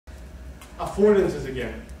affordances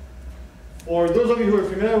again. For those of you who are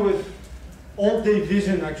familiar with all-day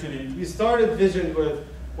vision, actually, we started vision with,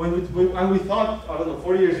 when we thought, I don't know,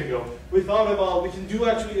 40 years ago, we thought about, we can do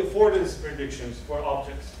actually affordance predictions for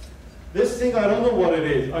objects. This thing, I don't know what it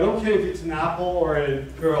is. I don't care if it's an apple or a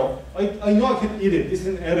pearl. I know I can eat it. This is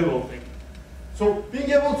an edible thing. So being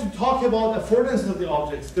able to talk about affordances of the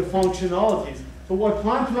objects, the functionalities. So I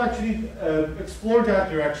plan to actually explore that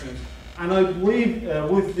direction. And I believe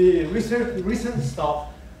with the recent stuff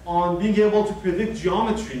on being able to predict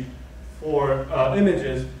geometry for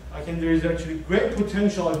images, there is actually great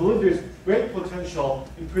potential. I believe there's great potential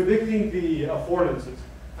in predicting the affordances.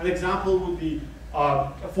 An example would be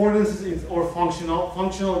affordances or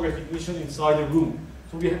functional recognition inside a room.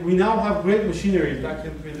 So we now have great machinery that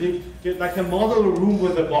can predict, that can model a room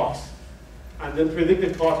with a box and then predict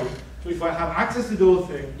the clutter. So if I have access to those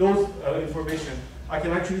things, information, I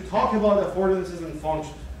can actually talk about affordances and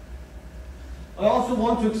functions. I also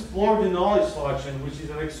want to explore the knowledge selection, which is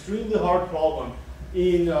an extremely hard problem,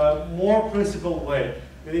 in a more principled way.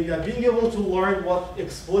 Meaning that being able to learn what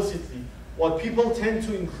people tend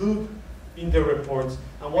to include in their reports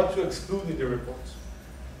and what to exclude in their reports.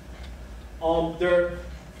 There are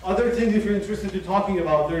other things if you're interested in talking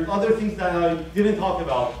about. There are other things that I didn't talk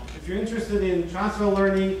about. If you're interested in transfer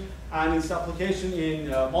learning and its application in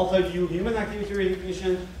multi-view human activity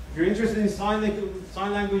recognition, if you're interested in sign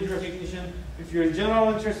language recognition, if you're in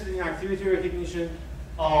general interested in activity recognition,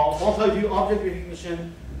 multi-view object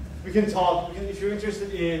recognition, we can talk. If you're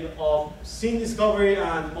interested in scene discovery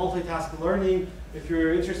and multitask learning, if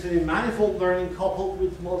you're interested in manifold learning coupled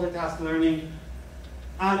with multitask learning,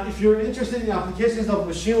 and if you're interested in applications of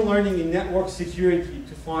machine learning in network security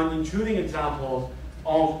to find intruding examples,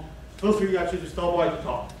 feel free actually to stop by to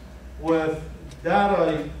talk. With that,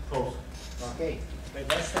 I close. Okay.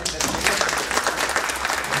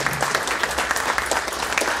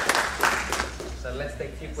 So let's take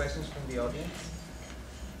a few questions from the audience.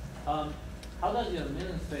 How does your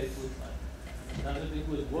meaning space look like? Does it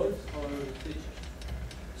include words or pictures?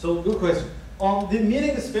 So good question. The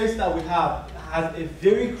meaning space that we have has a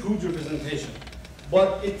very crude representation,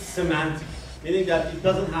 but it's semantic, meaning that it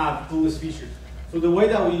doesn't have clueless features. So the way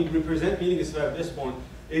that we represent meaning space at this point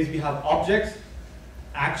is we have objects,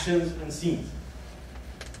 actions, and scenes.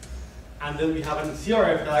 And then we have a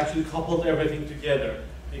CRF that actually couples everything together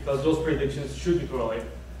because those predictions should be correlated.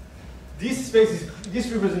 This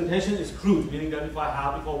representation is crude, meaning that if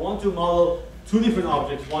I want to model two different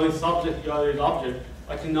objects, one is subject, the other is object,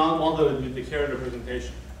 I cannot model it with the current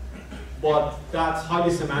representation. But that's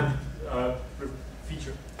highly semantic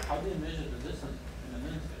feature. How do you measure the distance in the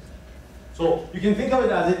meaning space? So you can think of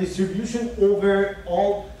it as a distribution over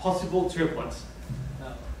all possible triplets.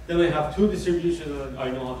 No. Then I have two distributions and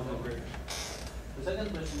I know how to compare it. The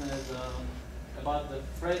second question is about the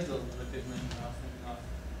phrasal recognition.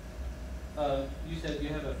 You said you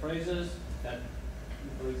have a phrases that,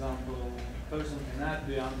 for example, person cannot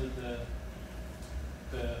be under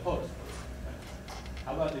the horse.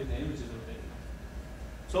 How about if the images are big?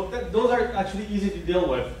 So those are actually easy to deal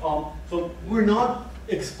with. So we're not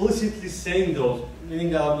explicitly saying those, meaning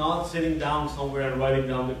that I'm not sitting down somewhere and writing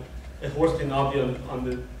down that a horse cannot be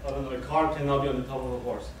a car cannot be on the top of a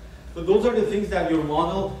horse. So those are the things that your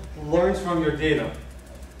model learns from your data.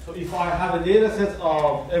 So if I have a data set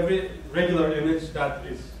of every regular image that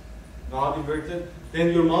is not inverted,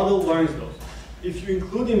 then your model learns those. If you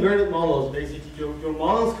include inverted models, basically your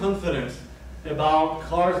model's confidence about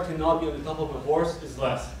cars cannot be on the top of a horse is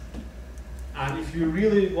less. And if you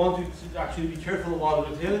really want to actually be careful about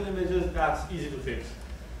rotated images, that's easy to fix.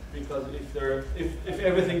 Because if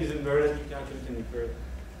everything is inverted, you can infer it.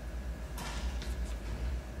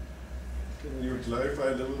 Can you clarify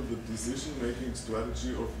a little the decision-making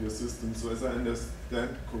strategy of your system? So as I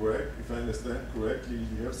understand correctly,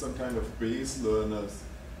 you have some kind of base learners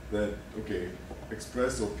that, okay,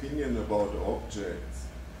 express opinion about objects,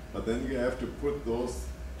 but then you have to put those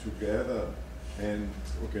together. And,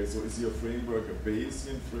 okay, so is your framework a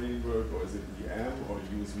Bayesian framework, or is it EM, or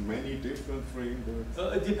use many different frameworks?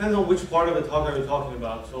 It depends on which part of the talk are you talking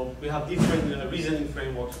about. So we have different reasoning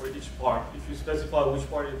frameworks for each part. If you specify which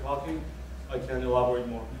part you're talking, I can elaborate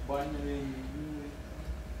more. Binary.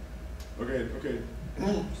 Okay.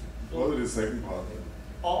 What is the second part?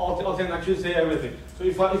 I can actually say everything. So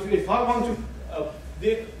if I want to,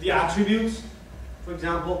 the attributes, for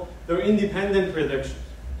example, they're independent predictions.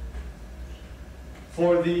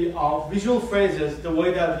 For the visual phrases, the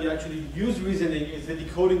way that we actually use reasoning is the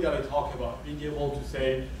decoding that I talk about, being able to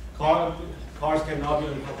say cars cannot be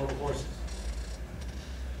on top of horses.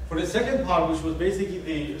 For the second part, which was basically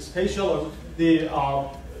the spatial, the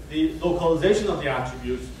the localization of the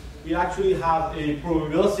attributes, we actually have a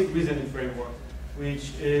probabilistic reasoning framework,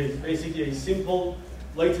 which is basically a simple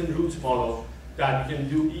latent roots model that you can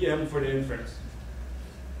do EM for the inference.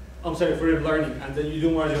 I'm sorry, for the learning, and then you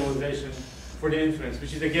do marginalization for the inference,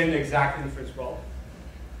 which is again the exact inference problem.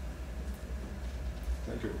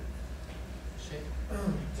 Thank you.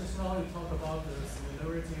 Just now you talked about the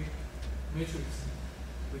similarity matrix,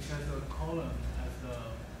 which has a column as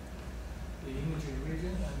the imagery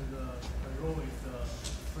region and a row is the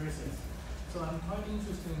phrases. So I'm quite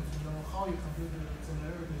interested to know how you compute the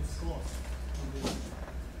similarity scores on this.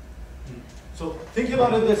 So think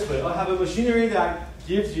about it this way. I have a machinery that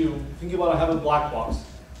gives you, think about I have a black box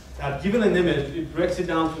that given an image, it breaks it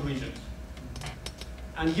down to regions.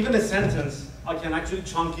 And given a sentence, I can actually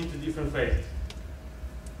chunk it to different phrases.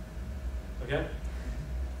 Okay?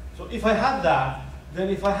 So if I have that, then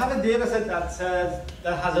if I have a data set that says,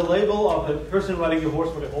 that has a label of a person riding a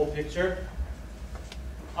horse for the whole picture,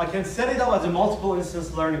 I can set it up as a multiple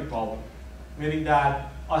instance learning problem. Meaning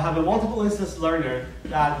that I have a multiple instance learner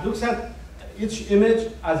that looks at each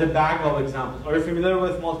image as a bag of examples. Are you familiar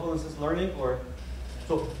with multiple instance learning?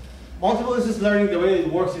 So multiple instance learning, the way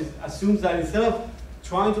it works is assumes that instead of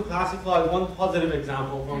trying to classify one positive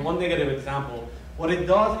example from one negative example, what it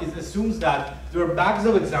does is assumes that there are bags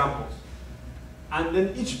of examples. And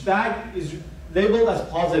then each bag is labeled as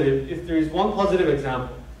positive if there is one positive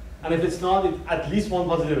example. And if it's not, it's at least one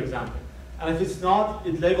positive example. And if it's not,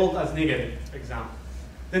 it's labeled as negative example.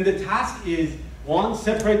 Then the task is, 1,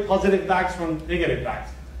 separate positive bags from negative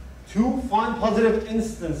bags. 2, find positive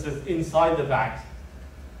instances inside the bags.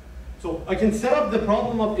 So I can set up the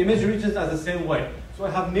problem of image regions as the same way. So I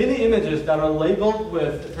have many images that are labeled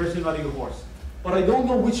with a person riding a horse. But I don't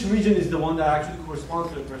know which region is the one that actually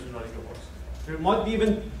corresponds to the person riding a horse. There might be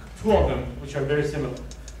even 2 of them which are very similar.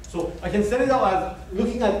 So I can set it up as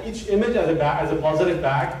looking at each image as a positive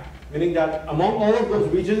bag, meaning that among all of those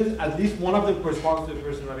regions, at least one of them corresponds to the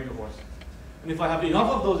person riding a horse. And if I have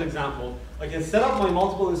enough of those examples, I can set up my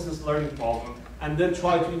multiple instance learning problem and then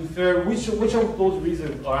try to infer which of those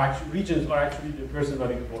regions are actually the person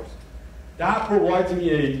riding a horse. That provides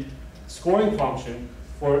me a scoring function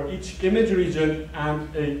for each image region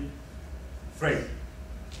and a phrase.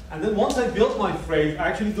 And then once I build my phrase, I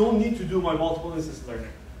actually don't need to do my multiple instance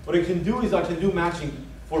learning. What I can do is I can do matching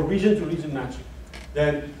for region to region matching.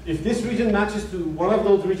 Then if this region matches to one of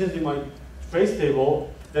those regions in my phrase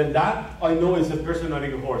table, then that I know is a person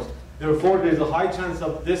riding a horse. Therefore, there's a high chance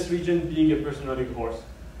of this region being a person riding a horse.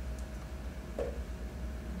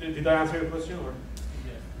 Did I answer your question? Or?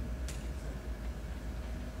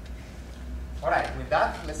 All right, with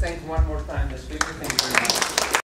that, let's thank one more time the speaker. Thank you very much.